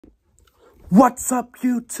What's up,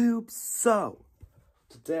 YouTube? So,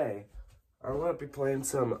 today, I'm going to be playing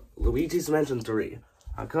some Luigi's Mansion 3.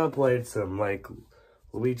 I could have played some, like,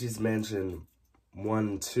 Luigi's Mansion 1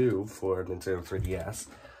 and 2 for Nintendo 3DS,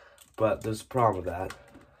 but there's a problem with that.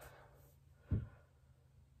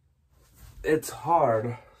 It's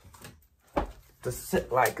hard to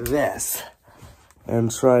sit like this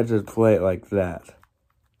and try to play it like that.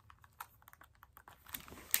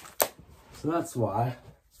 So that's why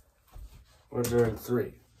we're doing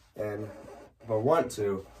 3. And if I want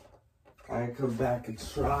to, I can come back and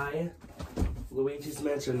try Luigi's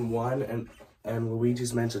Mansion 1 and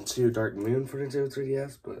Luigi's Mansion 2 Dark Moon for Nintendo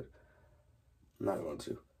 3DS, but I'm not going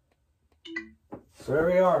to. So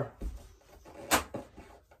here we are.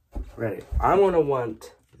 Ready. I'm going to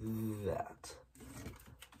want that.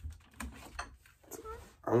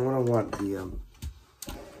 I'm going to want the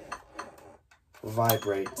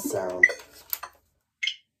vibrate sound.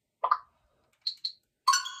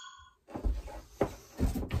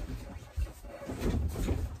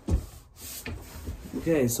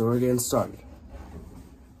 Okay, so we're getting started.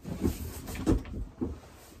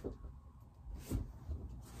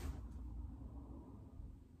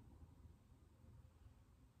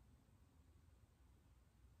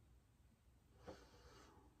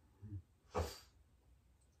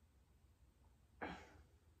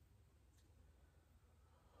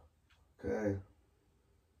 Okay.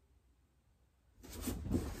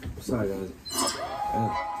 Sorry, guys.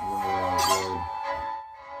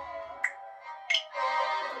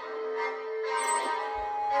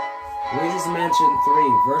 Luigi's Mansion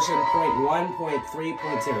 3, version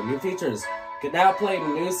 1.3.0. New features. Can now play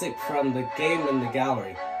music from the game in the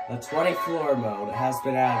gallery. A 20-floor mode has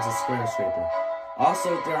been added to Square Scraper.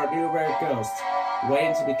 Also, there are new rare ghosts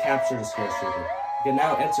waiting to be captured in Square Scraper. You can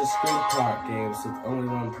now enter screen part games with only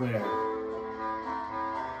one player.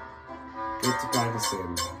 Get to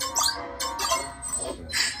practicing.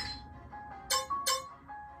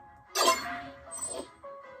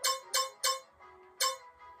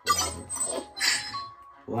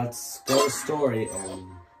 Let's go to story and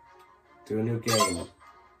do a new game.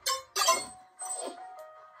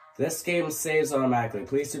 This game saves automatically.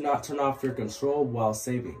 Please do not turn off your control while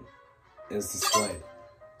saving is displayed.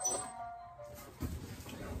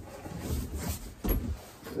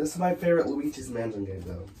 This is my favorite Luigi's Mansion game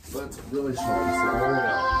though, but it's really short, so here we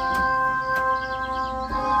go.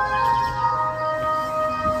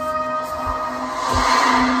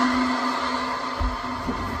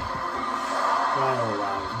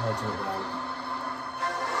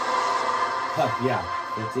 Yeah,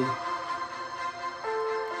 50.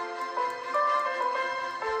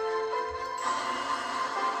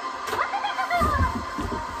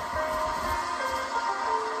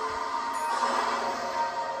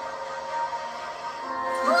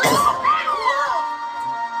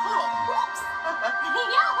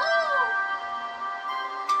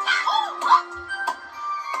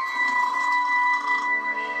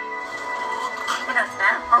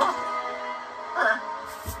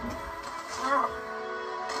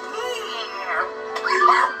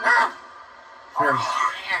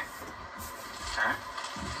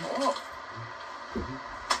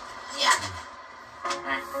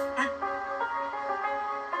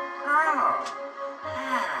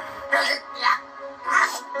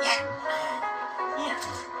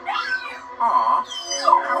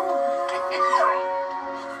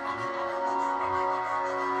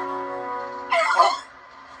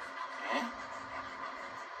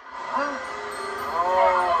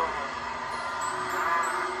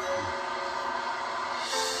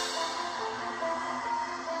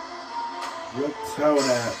 Look how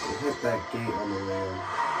that hit that gate on the way.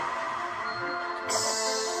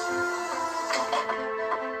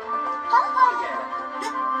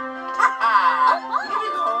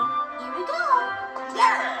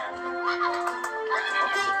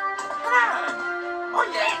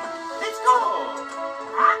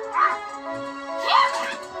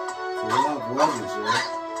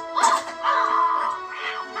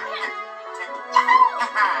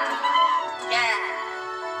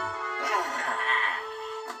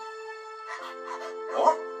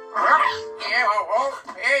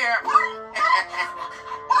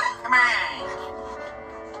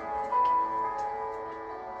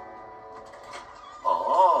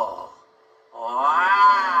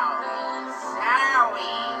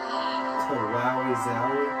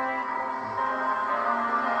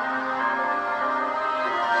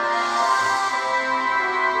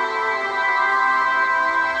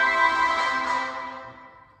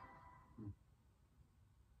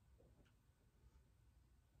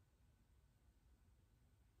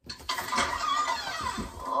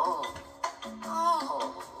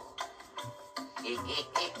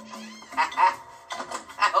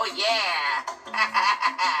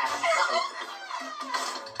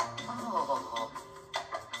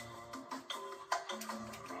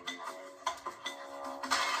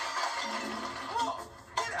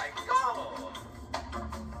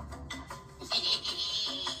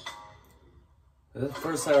 This is the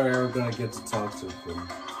first time we're ever gonna get to talk to him.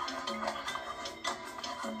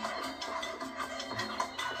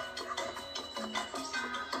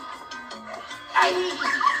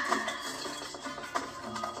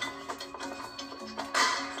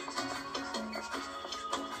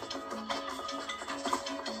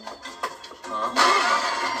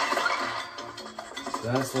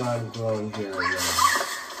 That's why I'm going here again.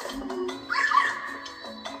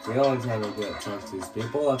 The only time I get to talk to these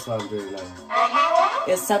people, that's what I'm doing now.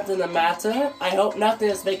 Is something the matter? I hope nothing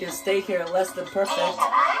is making a stay here less than perfect.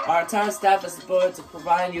 Our entire staff is devoted to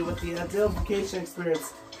providing you with the ideal vacation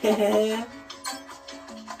experience. Hehehe.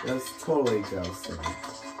 That's totally ghosting.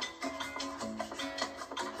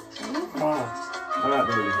 I'm not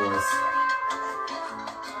doing the voice.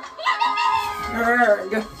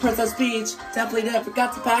 Urgh, Princess Peach, definitely didn't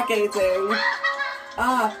forgot to pack anything.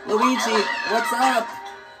 Ah, Luigi, what's up?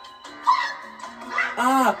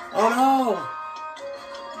 Ah, oh no!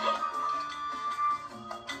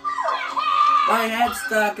 My head's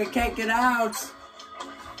stuck, I can't get out!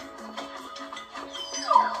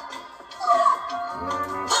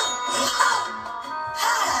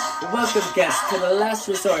 Welcome guests to the last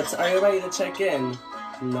resort. Are you ready to check in?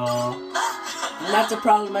 No. Not a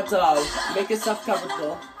problem at all. Make yourself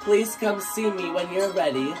comfortable. Please come see me when you're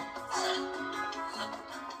ready.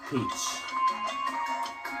 Peach.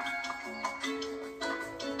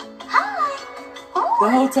 The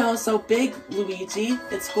hotel is so big, Luigi.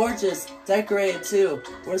 It's gorgeous. Decorated too.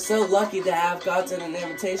 We're so lucky to have gotten an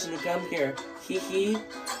invitation to come here. Hee hee.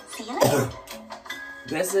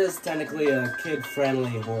 This is technically a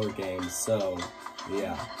kid-friendly horror game, so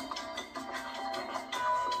yeah.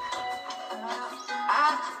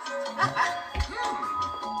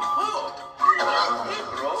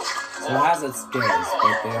 So it has its scares,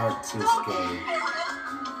 but they aren't too scary.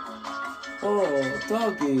 Oh,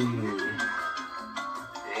 doggy.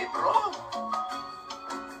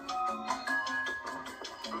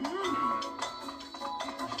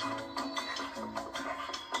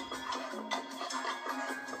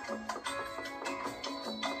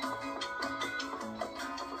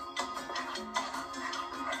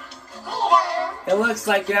 It looks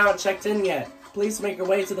like you haven't checked in yet. Please make your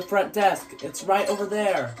way to the front desk. It's right over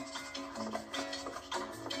there.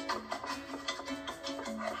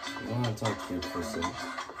 I want to talk to you for a second.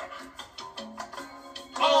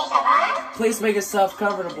 Please make yourself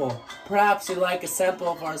comfortable. Perhaps you'd like a sample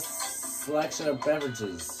of our selection of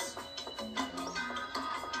beverages.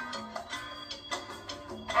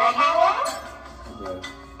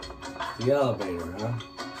 The elevator, huh?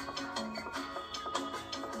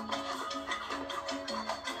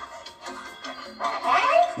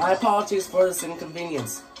 My apologies for this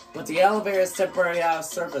inconvenience, but the elevator is temporarily out of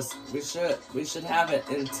service. We should have it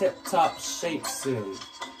in tip-top shape soon.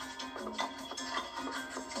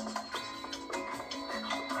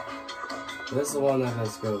 This is the one that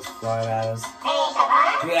just goes flying at us.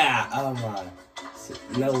 Yeah, oh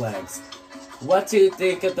my. No legs. What do you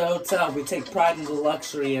think of the hotel? We take pride in the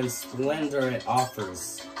luxury and splendor it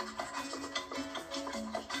offers.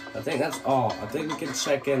 I think that's all. I think we can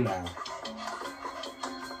check in now.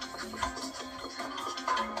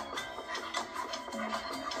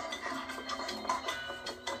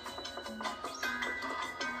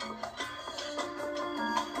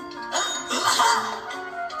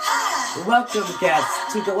 Welcome,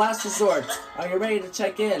 guests, to the last resort. Are you ready to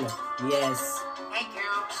check in? Yes. Thank you.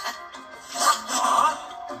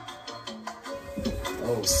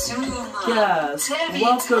 Oh. Yes.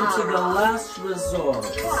 Welcome to the last resort.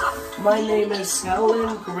 My name is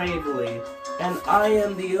Helen Gravely, and I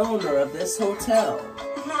am the owner of this hotel.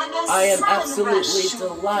 I am absolutely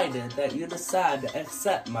delighted that you decided to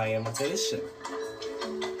accept my invitation.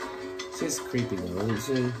 She's creepy though,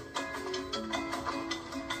 isn't she?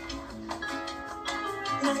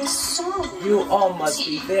 You all must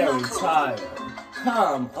be very tired.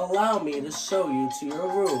 Come, allow me to show you to your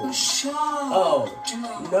room. Oh,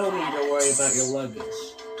 no need to worry about your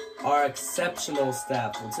luggage. Our exceptional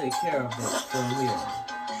staff will take care of this from here.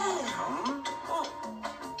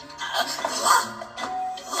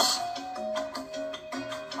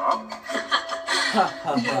 Ha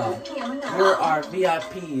ha ha. We're our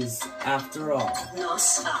VIPs after all.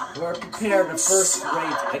 We're prepared a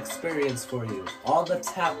first-rate experience for you. All the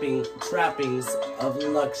trappings of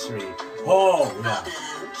luxury. Oh, yeah.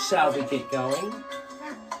 Shall we get going?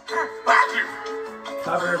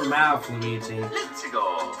 Cover your mouth, Luigi. Let's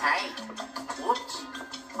go. Hey. Whoops.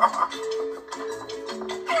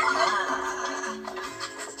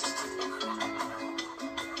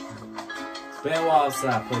 It's been a while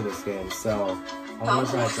since I played this game, so I'm gonna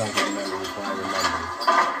try to jog my memory before I remember.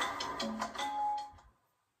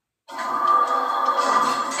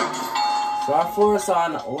 So our floor is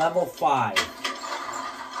on level 5.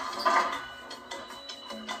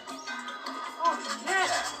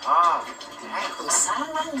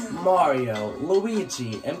 Mario,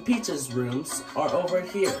 Luigi, and Peach's rooms are over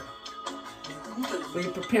here. We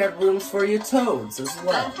prepared rooms for you Toads as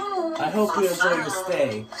well. I hope you enjoy your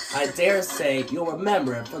stay. I dare say you'll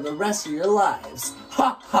remember it for the rest of your lives.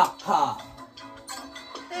 Ha ha ha!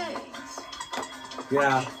 Thanks.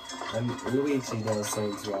 Yeah, and Luigi knows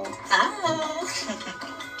something's wrong.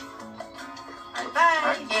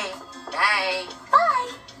 Bye-bye. Okay. Bye.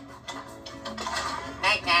 Bye.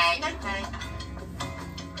 Night-night. Night-night.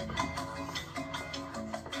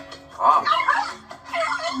 Oh.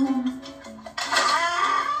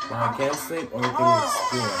 Now I can't sleep or we can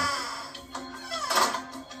explore.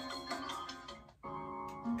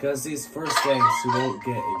 Because these first things you won't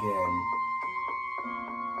get again.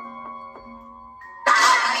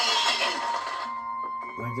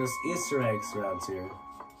 Like there's Easter eggs around here.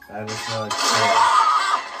 I just want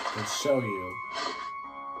to show you.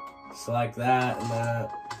 So like that and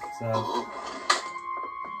that. So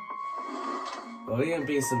there'll even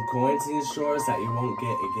be some coins in these drawers that you won't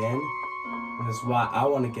get again. And that's why I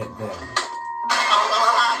want to get them.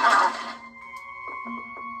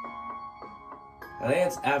 I think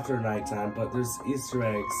it's after nighttime, but there's Easter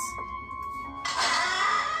eggs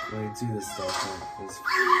when you do this stuff. Like this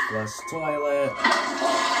flush toilet.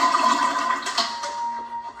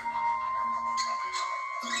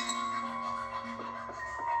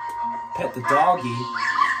 Pet the doggy.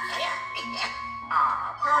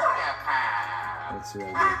 That's what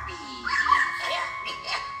I do.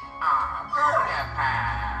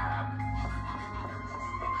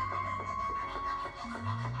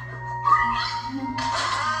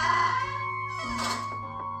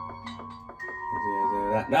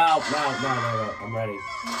 No, I'm ready.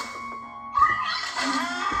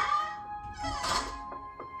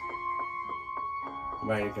 I'm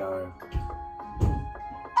ready to go.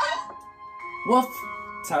 Woof!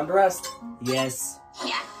 Time to rest. Yes.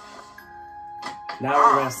 Now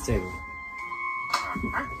we're resting.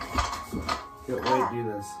 Can't wait to do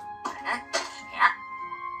this.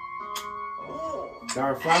 Got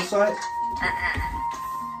our flashlight?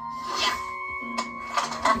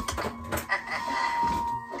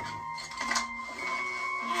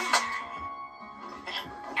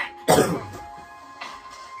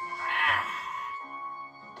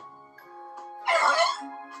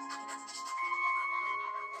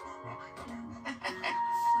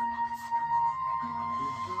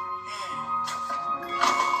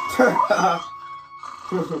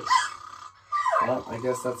 Well, I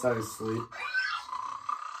guess that's how you sleep.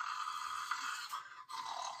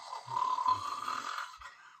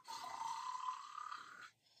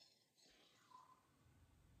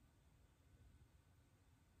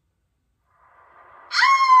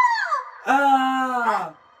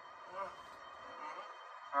 Ah!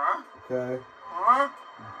 Okay.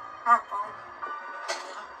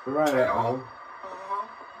 You're right at home.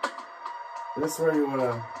 This is where you want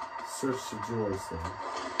to search the drawers then.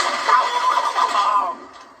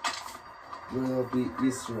 Where there'll be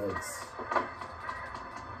Easter eggs.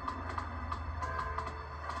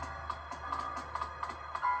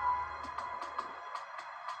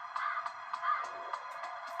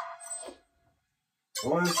 I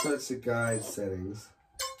want to search the guide settings.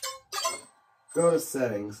 Go to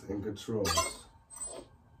settings and controls.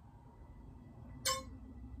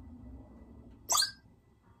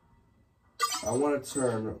 I want to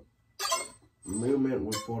turn movement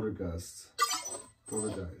with poltergeist.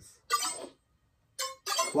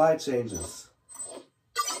 Fly changes.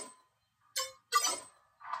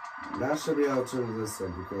 Now I should be able to turn to this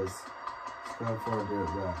one because it's kind of far to do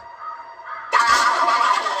that.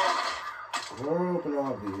 I want to open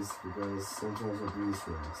all of these because sometimes there'll be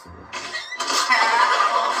Easter eggs.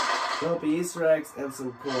 So there'll be Easter eggs and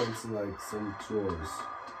some coins and like some drawers.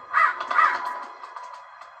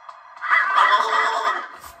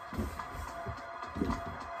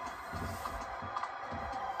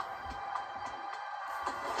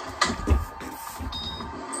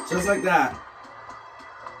 Just like that.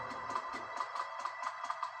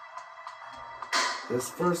 This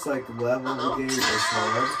first like level of the game is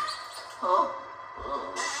hard.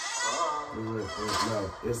 No,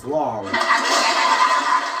 it's long.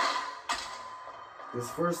 This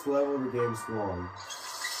first level of the game is long.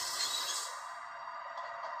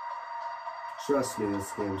 trust me,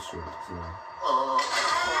 this game's short. So.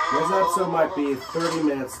 This episode might be 30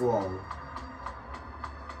 minutes long.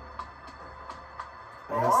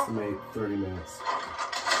 I estimate 30 minutes.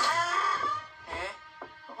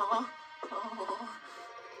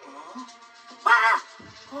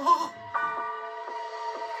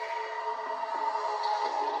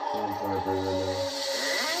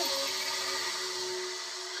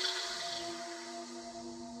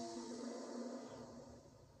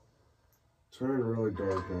 Turning really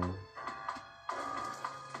dark now.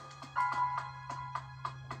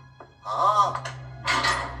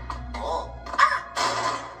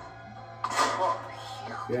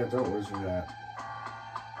 Yeah, don't lose your hat.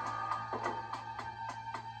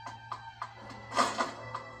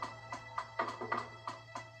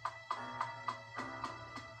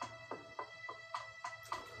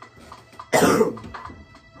 Let's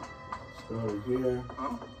go over here.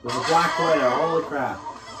 There's a black widow, holy crap.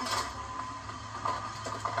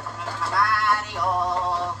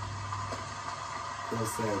 Feel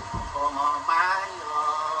safe.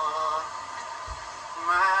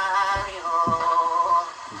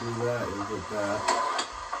 Do that and get that.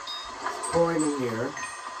 Coin in here.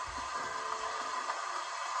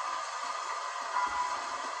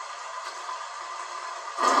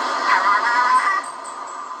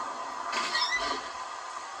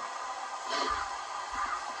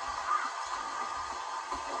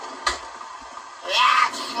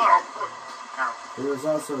 There's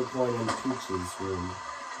also a coin in Peach's room.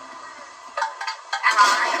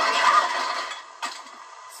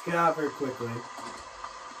 Let's get out here quickly.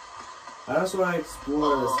 I just want to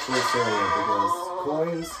explore this first area because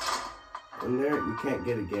coins in there you can't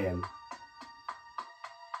get again.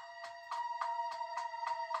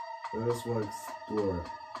 I just want to explore it.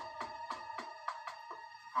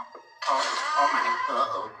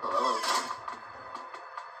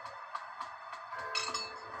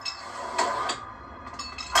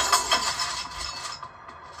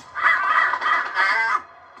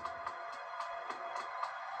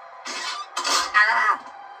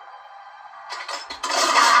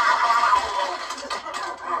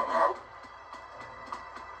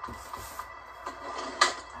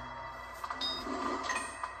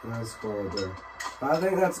 That's coin right there. I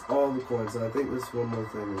think that's all the coins. I think there's one more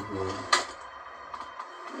thing in here.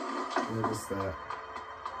 Yeah, just that.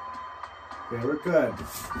 Okay, we're good.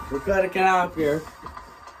 We're good to get out of here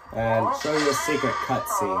and show you a secret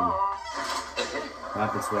cutscene.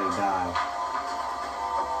 Happens when you die.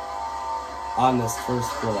 On this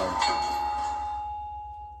first floor.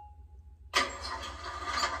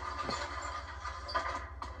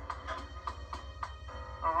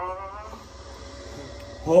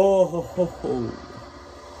 Ho ho ho ho.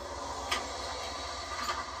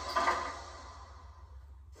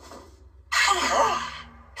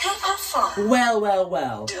 Well, well,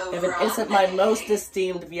 well. If it isn't my most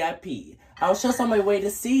esteemed VIP, I was just on my way to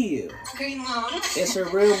see you. Is your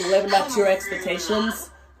room living up to your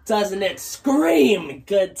expectations? Doesn't it scream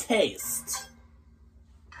good taste?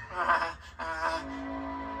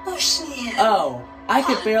 Oh, I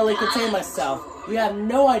could barely contain myself. You have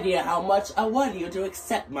no idea how much I want you to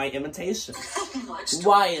accept my invitation.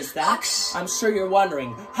 Why is that? I'm sure you're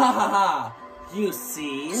wondering. Ha ha ha! You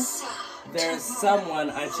see, there's someone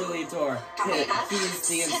I truly adore. He's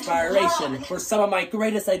the inspiration for some of my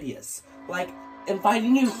greatest ideas. Like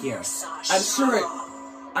inviting you here. I'm sure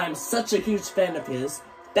I'm such a huge fan of his.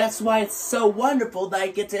 That's why it's so wonderful that I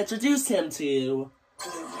get to introduce him to you.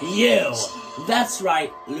 You! That's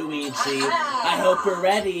right, Luigi. I hope you're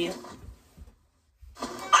ready.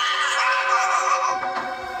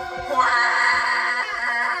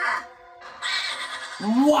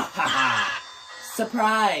 Mwahaha!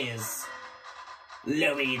 Surprise!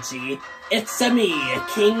 Luigi, it's me,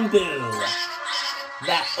 King Boo.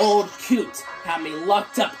 That old coot had me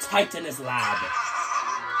locked up tight in his lab.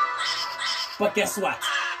 But guess what?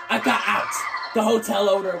 I got out. The hotel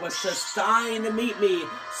owner was just dying to meet me,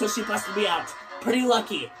 so she busted me out. Pretty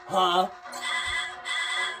lucky, huh?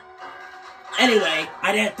 Anyway,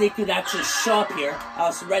 I didn't think you'd actually show up here. I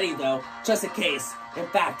was ready though, just in case. In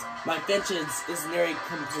fact, my vengeance is nearly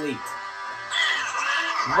complete.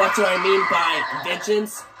 What do I mean by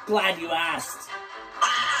vengeance? Glad you asked.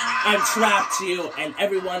 I'm trapped, you and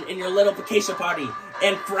everyone in your little vacation party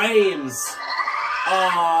in frames.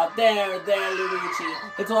 Aw, there, Luigi.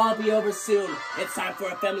 It'll all be over soon. It's time for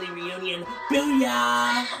a family reunion.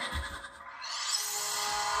 Booyah!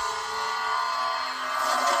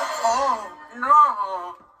 Oh,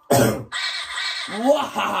 no.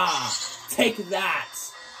 Wahaha! Take that!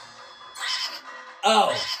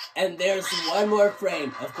 Oh, and there's one more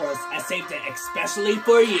frame. Of course, I saved it especially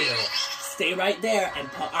for you. stay right there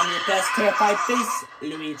and put on your best terrified face,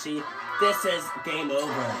 Luigi. This is game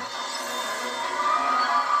over.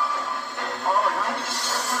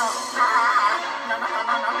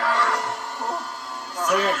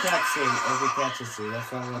 So your cutscene as we catch a scene.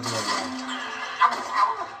 That's what I'm gonna do right now.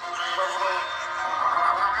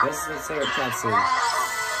 This is the second cutscene.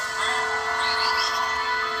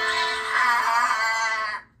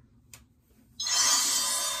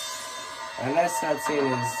 And this cutscene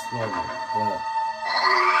is normal.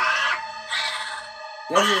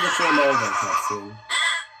 This is the game over cutscene.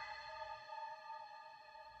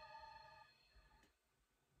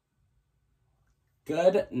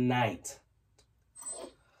 Good night.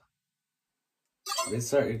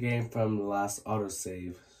 Restart your game from the last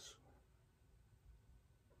autosave.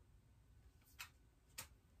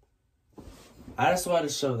 I just wanted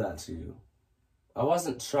to show that to you. I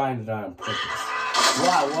wasn't trying to die on purpose. Well,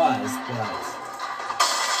 I was, but...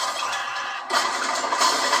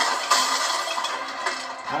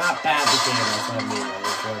 I'm not bad at the game, that's what I mean. I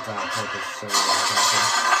was going to die on purpose to show you what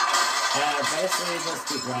happened. Basically, just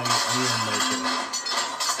keep running. I'm gonna make it.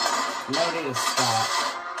 No need to stop.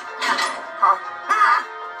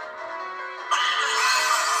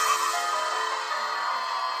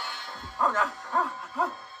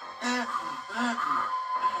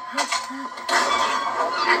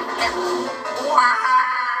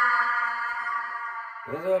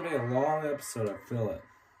 This is gonna be a long episode, I feel it.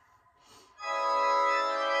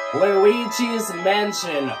 Luigi's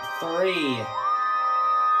Mansion 3.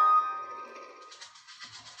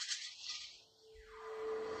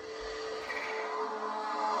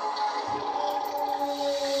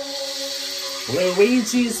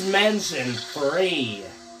 Luigi's Mansion 3.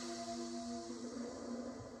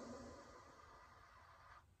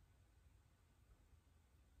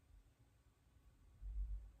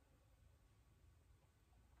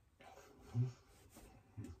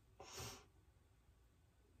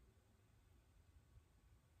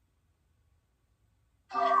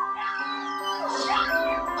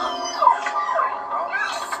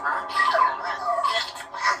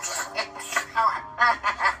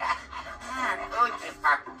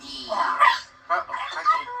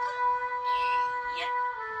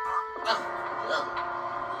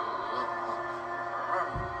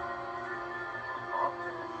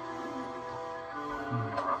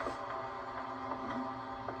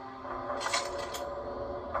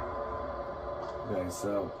 Okay,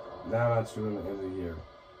 so now I'm actually going to end the year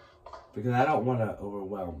because I don't want to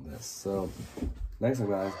overwhelm this. So next time,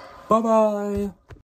 guys, bye bye.